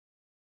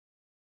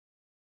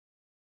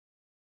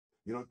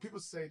You know, people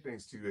say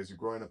things to you as you're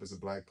growing up as a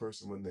black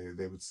person when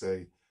they would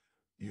say,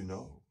 you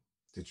know,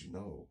 did you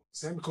know?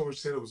 Samuel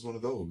Coleridge-Taylor was one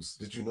of those.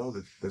 Did you know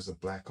that there's a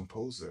black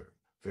composer,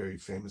 very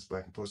famous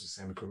black composer,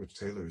 Samuel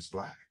Coleridge-Taylor is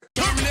black?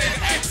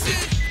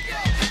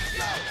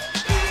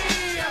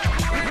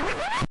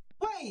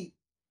 Wait,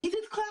 he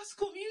did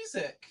classical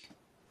music?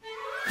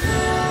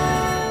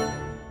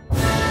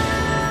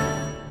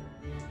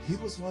 He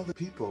was one of the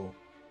people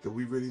that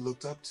we really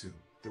looked up to,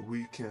 that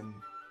we can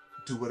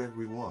do whatever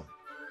we want.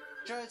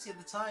 Majority of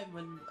the time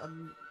when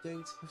I'm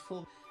going to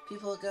perform,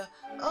 people will go,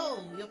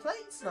 "Oh, you're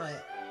playing tonight?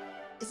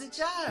 Is it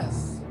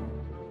jazz?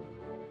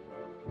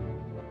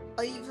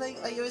 Are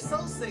you a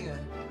soul singer?"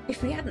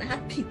 If we hadn't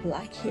had people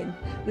like him,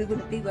 we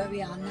wouldn't be where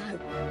we are now.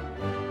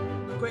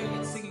 Great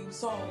at singing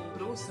soul,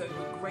 but also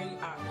great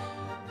at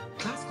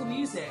classical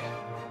music.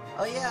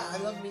 Oh yeah, I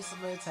love me some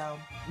Motown.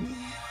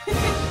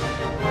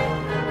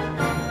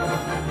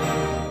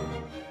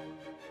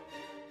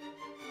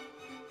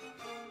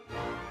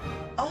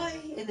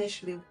 I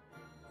initially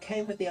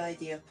came with the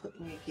idea of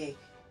putting a gig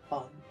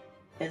on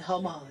in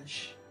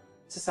homage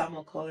to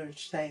Samuel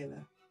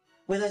Coleridge-Taylor.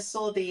 When I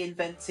saw the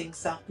Inventing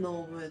South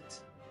Norwood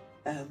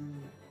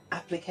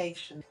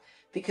application,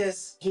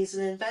 because he's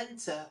an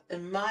inventor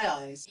in my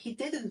eyes, he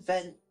did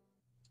invent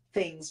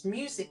things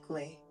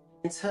musically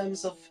in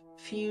terms of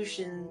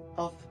fusion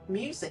of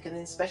music and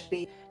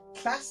especially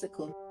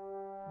classical.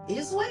 He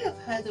was way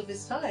ahead of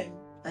his time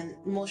and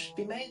more should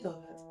be made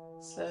of it.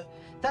 So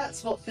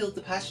that's what filled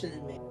the passion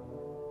in me.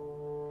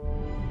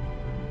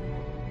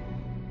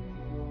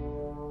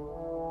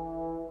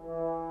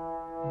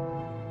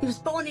 He was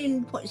born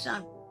in what is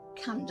now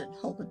Camden,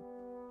 Holborn,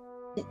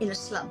 in a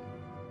slum.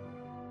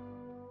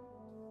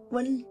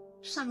 When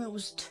Samuel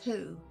was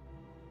 2,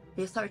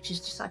 the authorities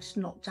decided to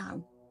knock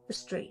down the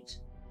street,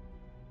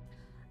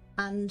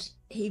 and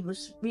he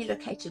was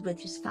relocated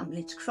with his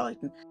family to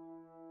Croydon.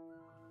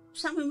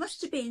 Samuel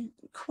must have been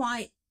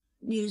quite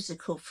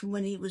musical from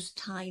when he was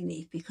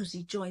tiny, because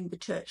he joined the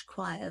church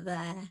choir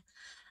there,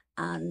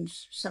 and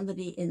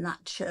somebody in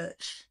that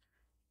church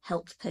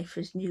helped pay for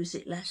his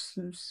music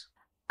lessons.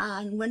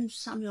 And when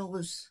Samuel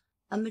was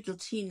a middle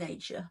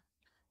teenager,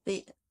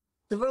 the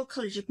Royal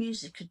College of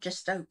Music had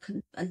just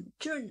opened, and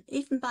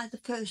even by the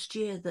first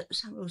year that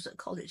Samuel was at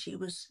college, he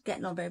was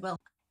getting on very well.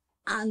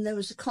 And there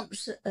was a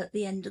concert at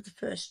the end of the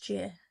first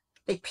year.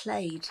 They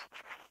played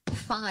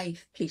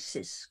 5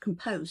 pieces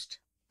composed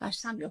by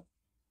Samuel,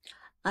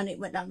 and it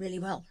went down really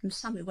well. And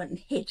Samuel went and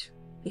hid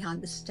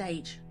behind the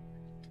stage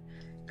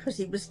because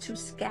he was too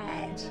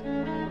scared.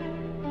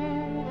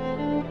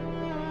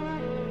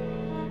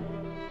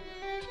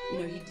 You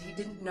know, he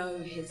didn't know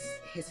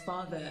his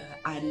father,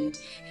 and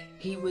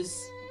he was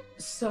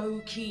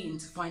so keen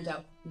to find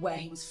out where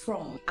he was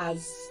from.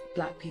 As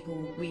black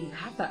people, we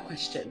have that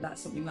question.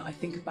 That's something that I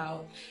think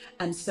about,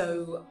 and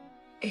so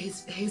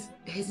his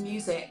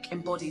music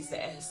embodies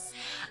this.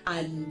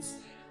 And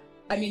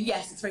I mean,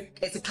 yes,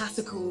 it's a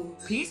classical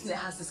piece and it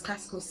has this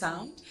classical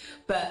sound,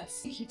 but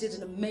he did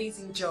an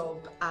amazing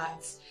job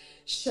at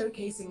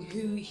showcasing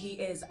who he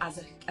is as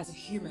a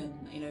human,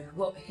 you know,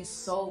 what his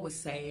soul was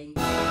saying.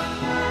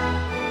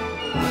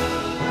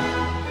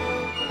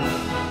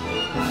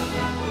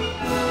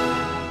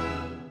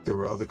 There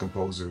were other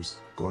composers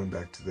going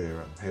back to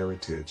their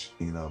heritage.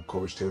 You know,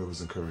 Coleridge-Taylor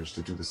was encouraged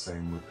to do the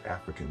same with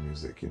African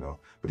music, you know,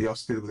 but he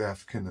also did it with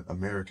African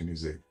American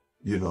music.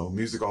 You know,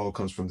 music all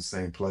comes from the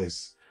same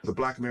place. The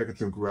Black American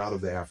thing grew out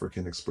of the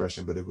African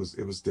expression, but it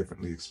was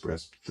differently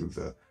expressed through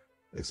the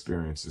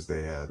experiences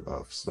they had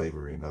of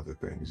slavery and other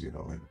things, you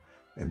know,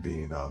 and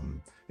being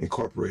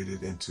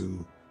incorporated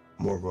into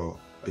more of a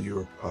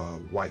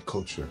white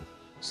culture.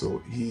 So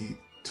he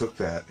took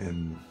that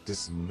and did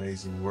some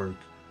amazing work.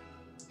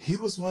 He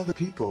was one of the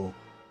people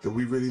that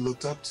we really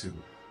looked up to,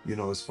 you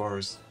know, as far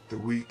as that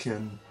we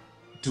can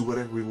do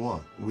whatever we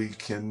want. We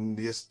can,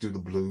 yes, do the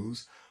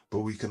blues, but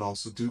we can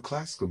also do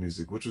classical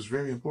music, which was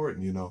very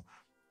important, you know,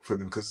 for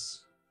them,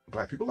 because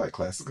black people like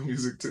classical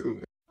music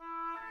too.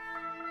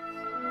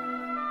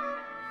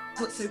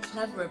 What's so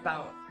clever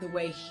about the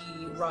way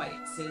he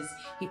writes is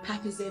he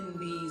peppers in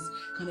these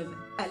kind of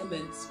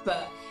elements,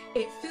 but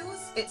it's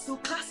still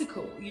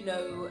classical, you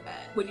know.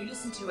 When you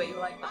listen to it, you're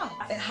like,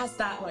 it has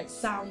that like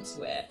sound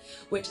to it,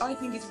 which I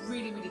think is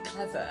really, really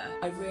clever.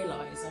 I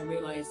realize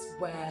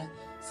where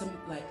a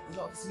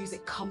lot of this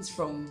music comes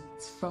from.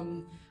 It's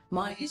from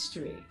my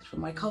history,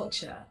 from my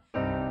culture.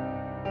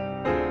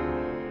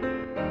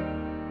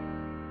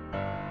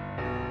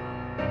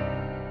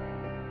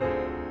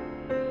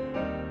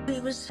 He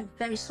was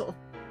very sort of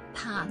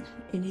pan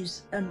in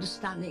his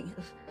understanding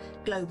of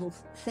global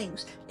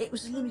things. It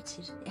was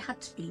limited, it had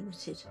to be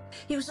limited.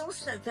 He was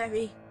also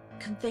very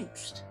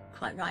convinced,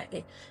 quite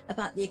rightly,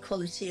 about the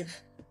equality of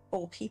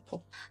all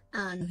people.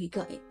 And he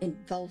got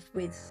involved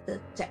with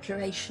the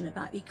Declaration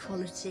about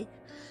Equality,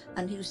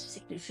 and he was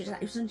signatory to that.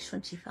 He was only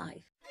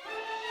 25.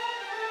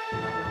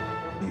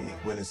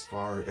 He went as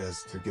far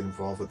as to get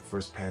involved with the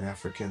first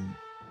Pan-African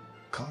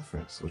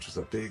conference, which was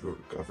a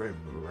very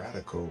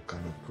radical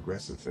kind of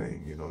progressive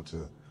thing, you know,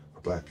 for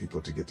black people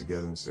to get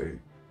together and say,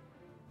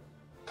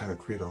 kind of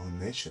create our own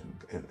nation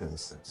in a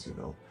sense, you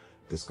know,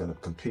 that's going to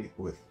compete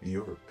with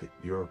Europe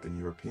and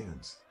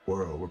Europeans.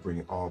 We're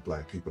bringing all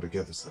black people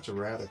together. Such a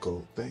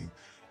radical thing.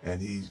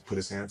 And he put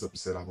his hands up and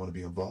said, I want to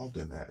be involved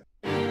in that.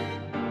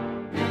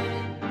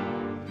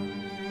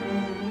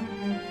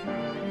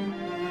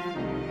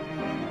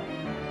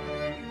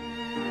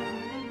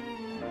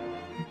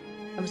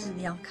 I was in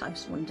the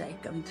archives one day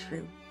going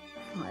through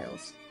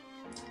files,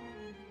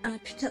 and I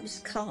picked up this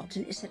card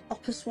and it said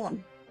Opus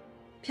 1,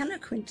 Piano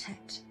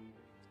Quintet.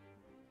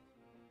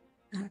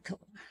 And I thought,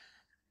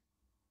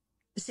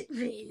 is it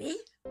really?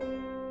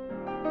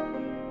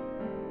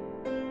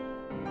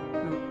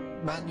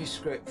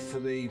 Manuscript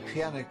for the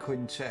piano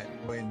quintet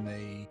in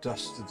the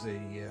dust of the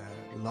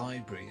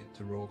library at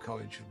the Royal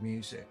College of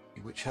Music,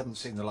 which hadn't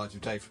seen the light of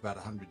day for about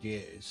 100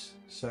 years.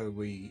 So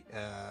we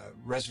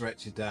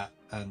resurrected that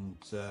and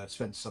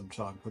spent some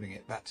time putting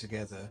it back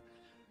together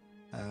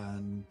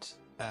and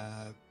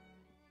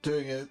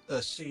doing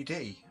a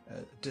CD,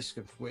 a disc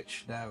of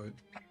which now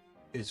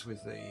is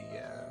with the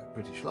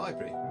British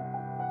Library.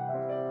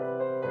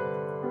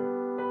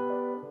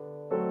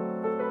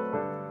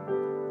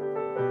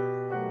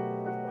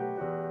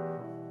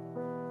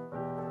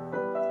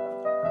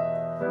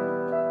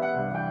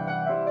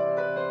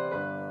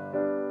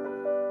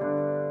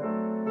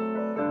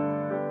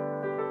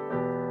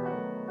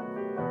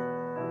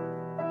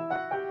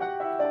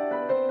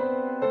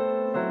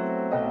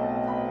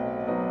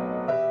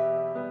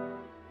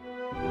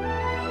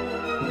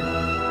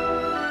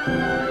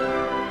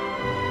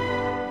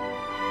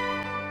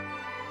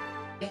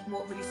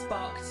 What really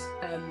sparked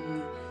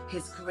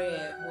his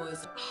career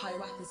was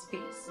Hiawatha's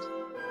Feast.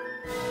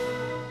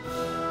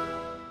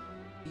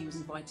 He was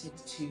invited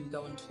to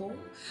go on tour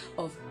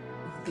of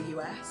the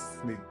US.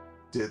 We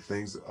did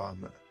things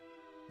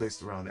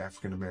based around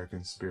African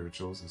American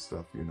spirituals and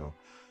stuff, you know.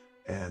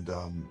 And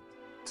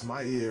to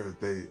my ear,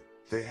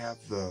 they have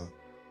the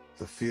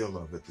feel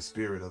of it, the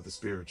spirit of the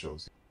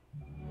spirituals.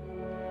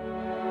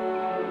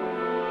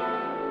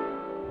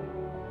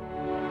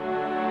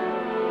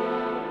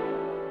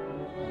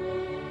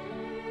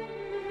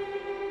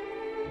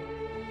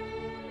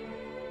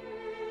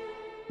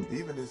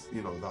 Even as,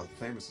 you know, the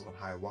famous one,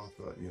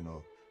 Hiawatha, you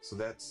know, so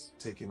that's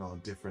taking on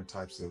different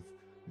types of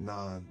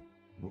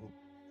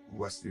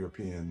non-West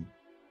European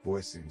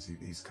voicings.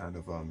 He's kind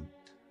of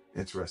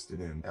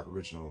interested in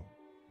Aboriginal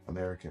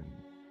American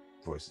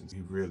voicings. He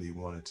really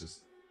wanted to,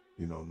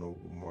 you know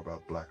more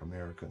about Black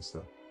America and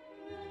stuff.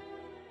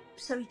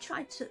 So he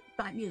tried to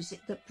write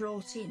music that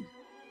brought in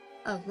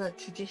other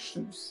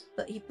traditions,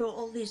 but he brought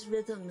all these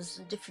rhythms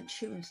and different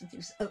tunes and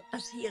things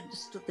as he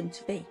understood them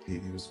to be. He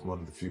was one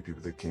of the few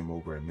people that came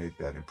over and made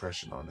that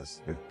impression on us,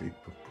 be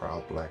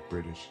proud Black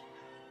British,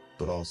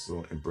 but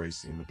also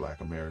embracing the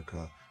Black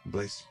America,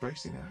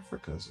 embracing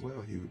Africa as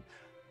well.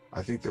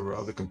 I think there were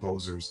other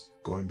composers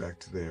going back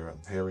to their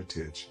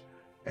heritage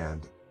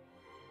and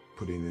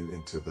putting it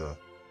into the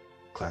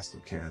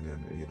classical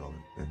canon, you know,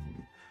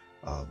 and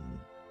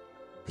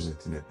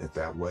presenting it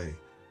that way.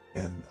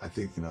 And I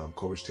think, you know,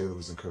 Coleridge-Taylor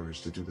was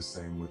encouraged to do the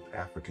same with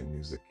African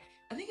music.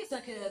 I think it's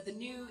like the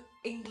new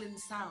England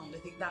sound. I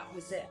think that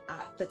was it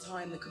at the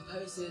time. The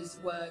composers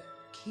were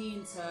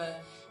keen to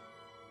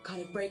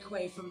kind of break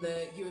away from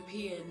the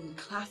European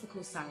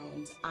classical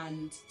sound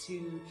and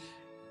to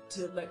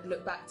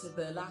look back to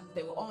the land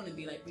they were on and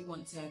be like, we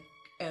want to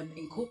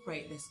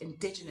incorporate this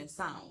indigenous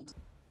sound.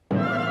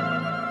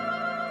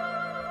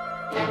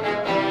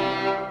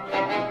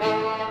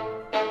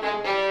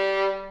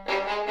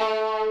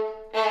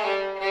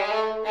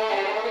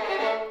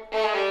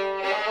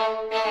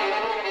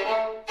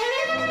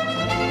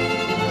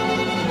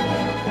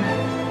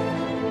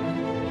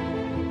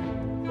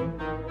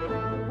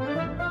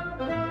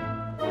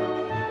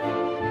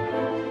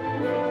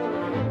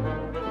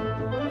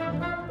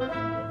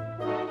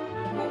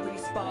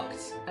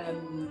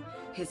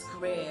 His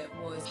career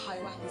was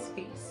Hiawatha's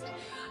Feast.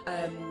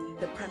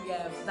 The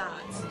premiere of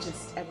that,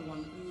 just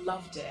everyone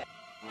loved it.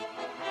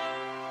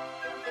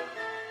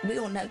 We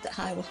all know that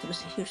Hiawatha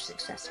was a huge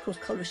success. Of course,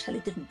 Coleridge-Taylor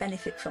didn't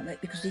benefit from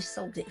it because he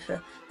sold it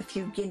for a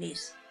few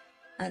guineas,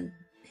 and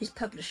his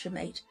publisher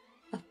made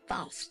a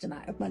vast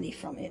amount of money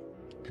from it.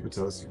 People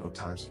tell us, you know,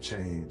 times have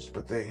changed,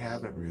 but they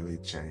haven't really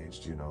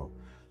changed, you know.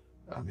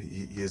 I mean,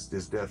 his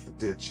death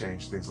did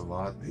change things a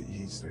lot.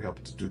 He's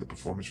helped to do the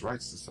Performance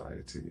Rights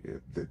Society.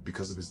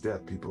 Because of his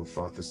death, people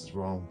thought this is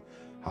wrong.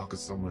 How could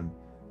someone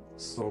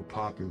so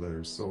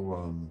popular,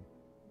 so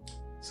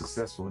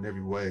successful in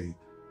every way,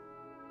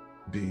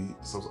 be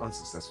so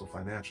unsuccessful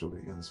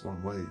financially in this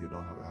one way? You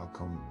know, how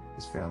come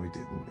his family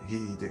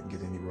didn't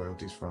get any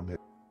royalties from it?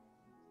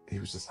 He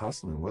was just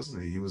hustling,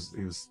 wasn't he? He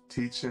was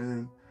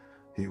teaching.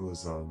 He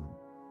was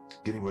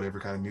getting whatever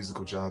kind of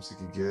musical jobs he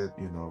could get,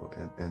 you know,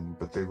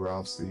 but they were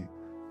obviously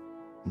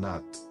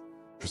not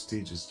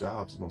prestigious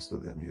jobs, most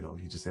of them, you know.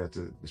 He just had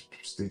to be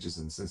prestigious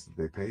in the sense that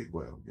they paid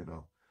well, you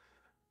know.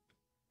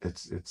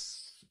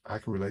 I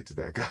can relate to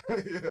that guy.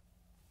 Yeah.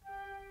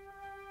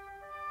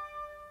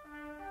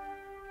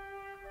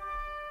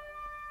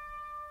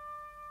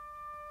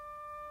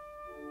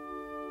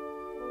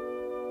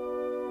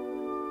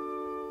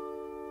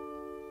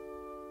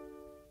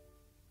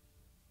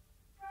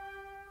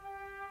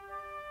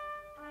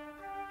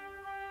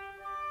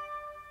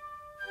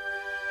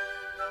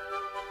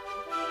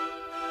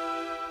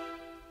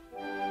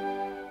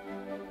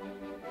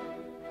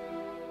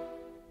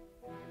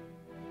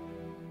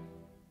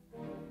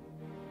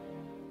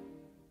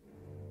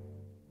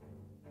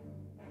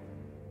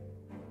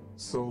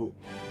 So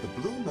the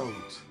blue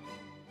note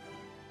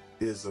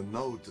is a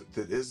note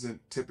that isn't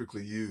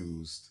typically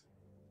used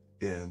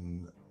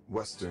in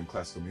Western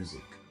classical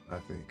music, I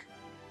think.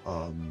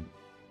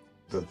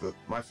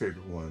 My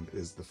favorite one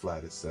is the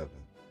flatted 7,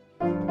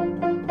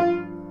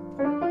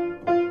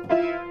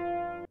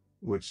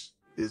 which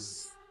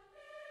is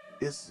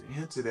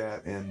hinted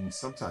at and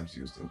sometimes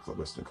used in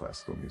Western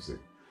classical music,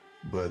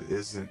 but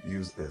isn't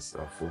used as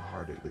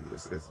full-heartedly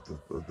as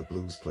the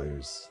blues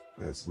players,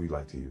 as we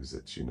like to use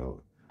it, you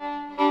know.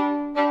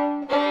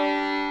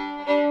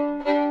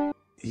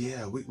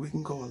 Yeah, we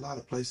can go a lot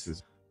of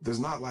places. There's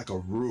not like a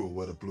rule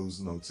what a blues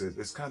note is.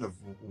 It's kind of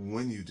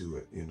when you do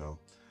it, you know.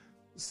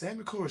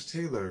 Samuel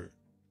Coleridge-Taylor,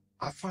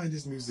 I find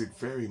his music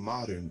very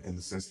modern in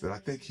the sense that I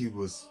think he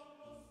was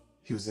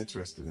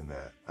interested in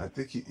that. I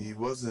think he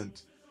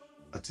wasn't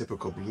a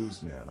typical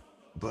blues man,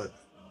 but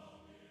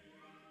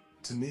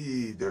to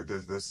me,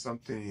 there's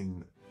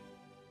something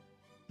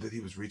that he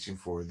was reaching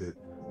for that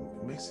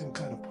makes him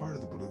kind of part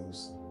of the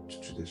blues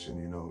tradition,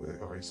 you know,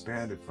 or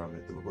expanded from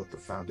it, what the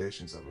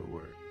foundations of it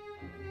were.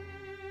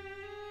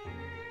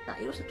 That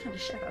he wasn't trying to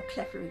show how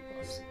clever he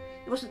was.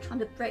 He wasn't trying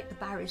to break the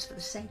barriers for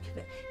the sake of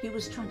it. He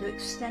was trying to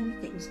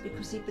extend things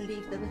because he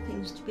believed there were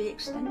things to be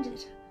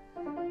extended.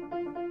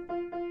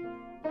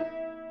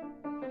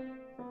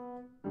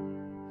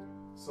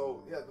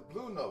 So yeah, the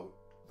blue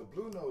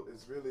note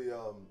is really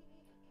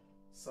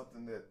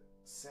something that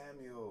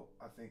Samuel,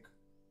 I think,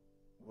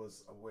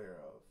 was aware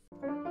of.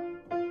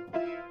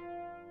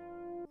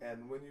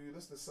 And when you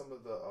listen to some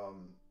of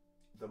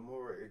the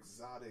more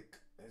exotic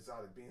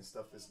being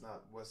stuff that's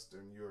not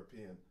Western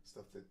European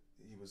stuff that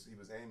he was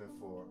aiming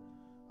for,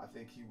 I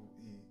think he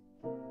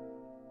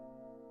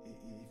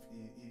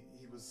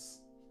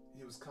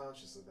was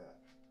conscious of that.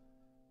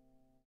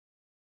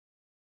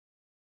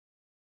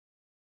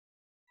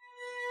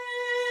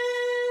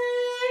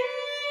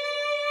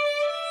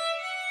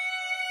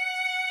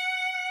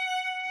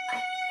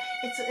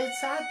 It's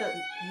sad that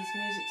his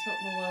music's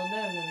not more well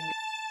known. I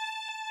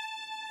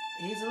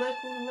mean, he's a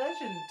local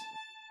legend.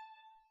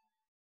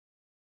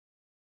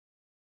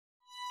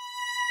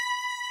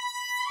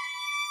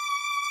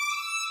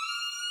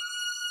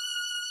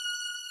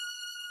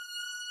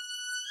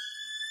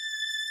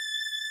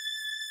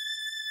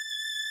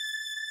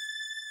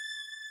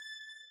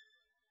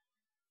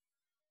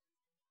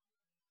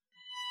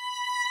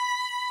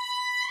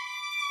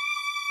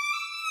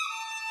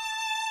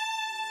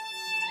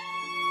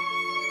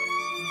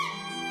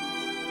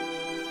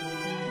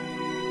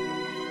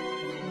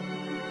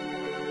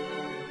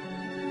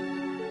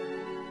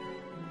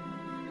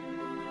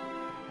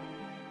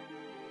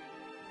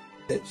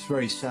 It's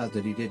very sad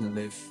that he didn't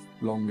live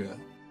longer,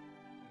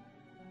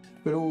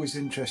 but always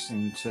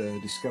interesting to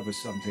discover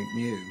something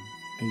new.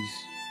 He's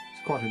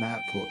quite an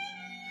output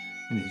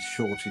in his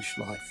shortish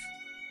life.